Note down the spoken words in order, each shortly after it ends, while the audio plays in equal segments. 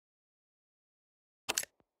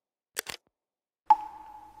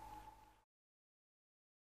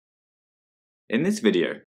In this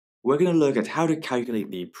video, we're going to look at how to calculate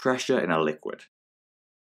the pressure in a liquid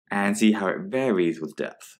and see how it varies with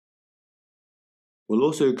depth. We'll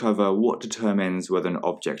also cover what determines whether an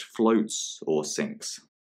object floats or sinks.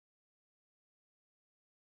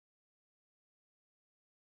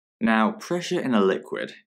 Now, pressure in a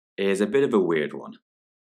liquid is a bit of a weird one.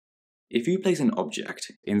 If you place an object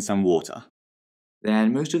in some water,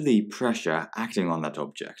 then most of the pressure acting on that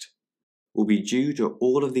object will be due to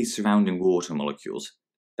all of the surrounding water molecules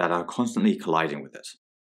that are constantly colliding with it.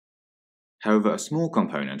 However, a small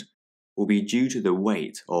component will be due to the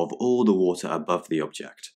weight of all the water above the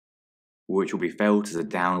object, which will be felt as a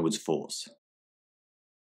downwards force.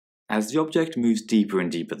 As the object moves deeper and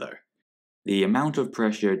deeper though, the amount of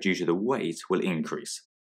pressure due to the weight will increase,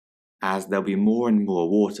 as there'll be more and more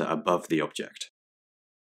water above the object.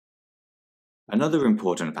 Another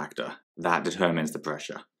important factor that determines the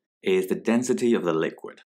pressure is the density of the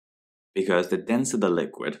liquid, because the denser the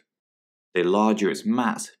liquid, the larger its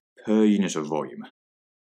mass per unit of volume,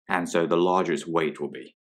 and so the larger its weight will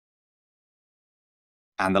be.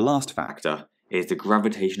 And the last factor is the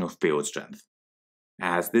gravitational field strength,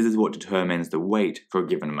 as this is what determines the weight for a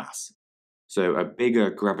given mass. So a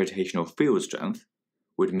bigger gravitational field strength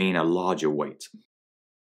would mean a larger weight.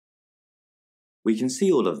 We can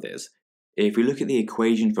see all of this if we look at the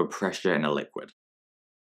equation for pressure in a liquid.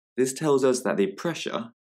 This tells us that the pressure,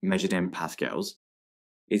 measured in pascals,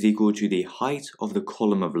 is equal to the height of the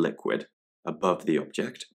column of liquid above the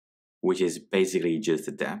object, which is basically just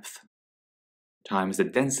the depth, times the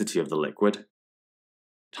density of the liquid,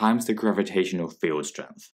 times the gravitational field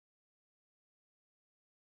strength.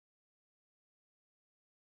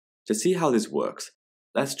 To see how this works,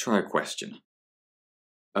 let's try a question.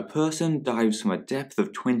 A person dives from a depth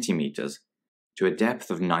of 20 meters to a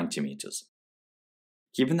depth of 90 meters.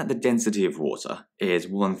 Given that the density of water is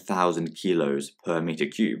 1,000 kilos per meter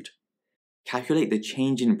cubed, calculate the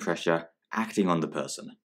change in pressure acting on the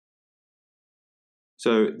person.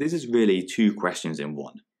 So this is really two questions in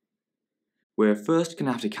one. We're first going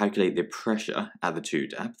to have to calculate the pressure at the two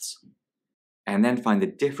depths, and then find the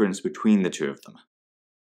difference between the two of them.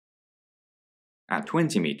 At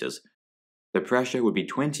 20 meters, the pressure would be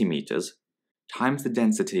 20 meters times the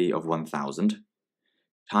density of 1,000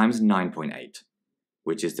 times 9.8.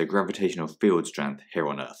 which is the gravitational field strength here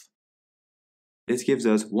on Earth. This gives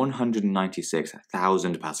us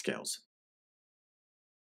 196,000 pascals.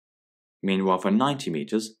 Meanwhile, for 90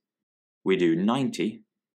 meters, we do 90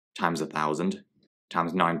 times 1,000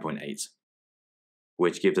 times 9.8,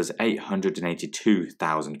 which gives us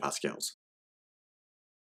 882,000 pascals.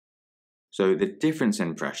 So the difference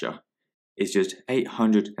in pressure is just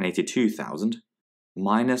 882,000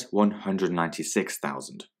 minus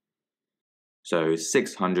 196,000. So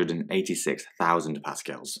 686,000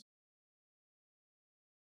 pascals.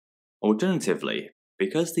 Alternatively,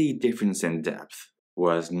 because the difference in depth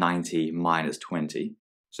was 90 minus 20,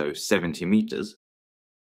 so 70 meters,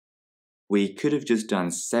 we could have just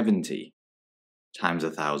done 70 times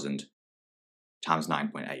 1,000 times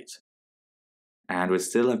 9.8, and we'd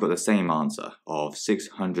still have got the same answer of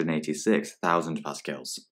 686,000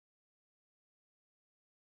 pascals.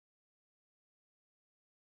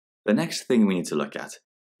 The next thing we need to look at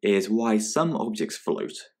is why some objects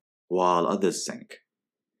float while others sink.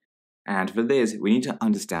 And for this, we need to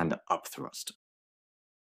understand upthrust.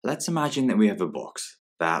 Let's imagine that we have a box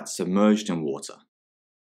that's submerged in water.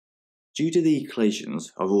 Due to the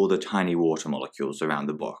collisions of all the tiny water molecules around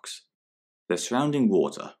the box, the surrounding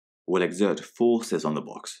water will exert forces on the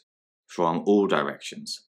box from all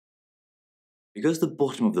directions. Because the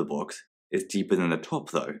bottom of the box is deeper than the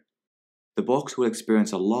top though, the box will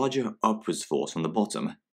experience a larger upwards force from the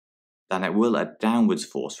bottom than it will a downwards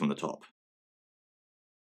force from the top.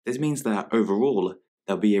 This means that overall,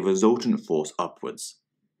 there'll be a resultant force upwards,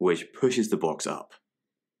 which pushes the box up.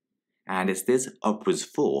 And it's this upwards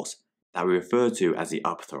force that we refer to as the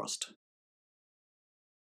upthrust.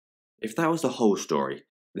 If that was the whole story,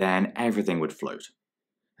 then everything would float,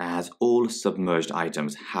 as all submerged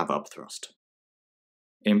items have upthrust.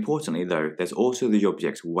 Importantly though, there's also the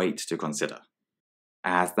object's weight to consider,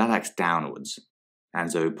 as that acts downwards,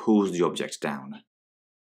 and so pulls the object down.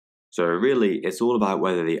 So really, it's all about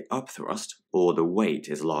whether the upthrust or the weight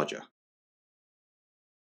is larger.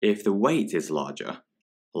 If the weight is larger,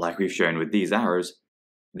 like we've shown with these arrows,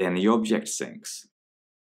 then the object sinks.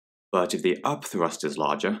 But if the upthrust is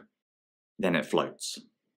larger, then it floats.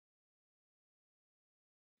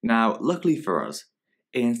 Now, luckily for us,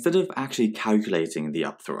 instead of actually calculating the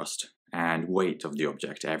upthrust and weight of the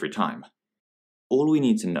object every time, all we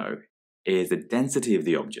need to know is the density of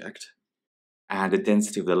the object and the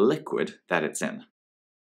density of the liquid that it's in.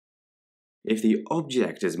 If the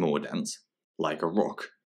object is more dense, like a rock,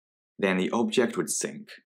 then the object would sink.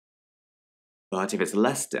 But if it's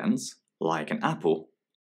less dense, like an apple,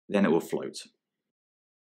 then it will float.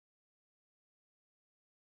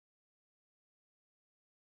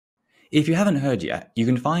 If you haven't heard yet, you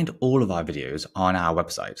can find all of our videos on our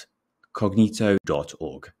website,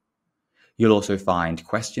 cognito.org. You'll also find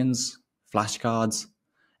questions, flashcards,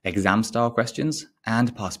 exam-style questions,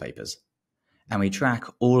 and past papers. And we track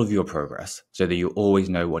all of your progress so that you always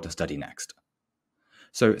know what to study next.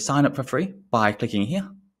 So sign up for free by clicking here,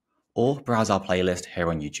 or browse our playlist here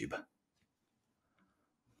on YouTube.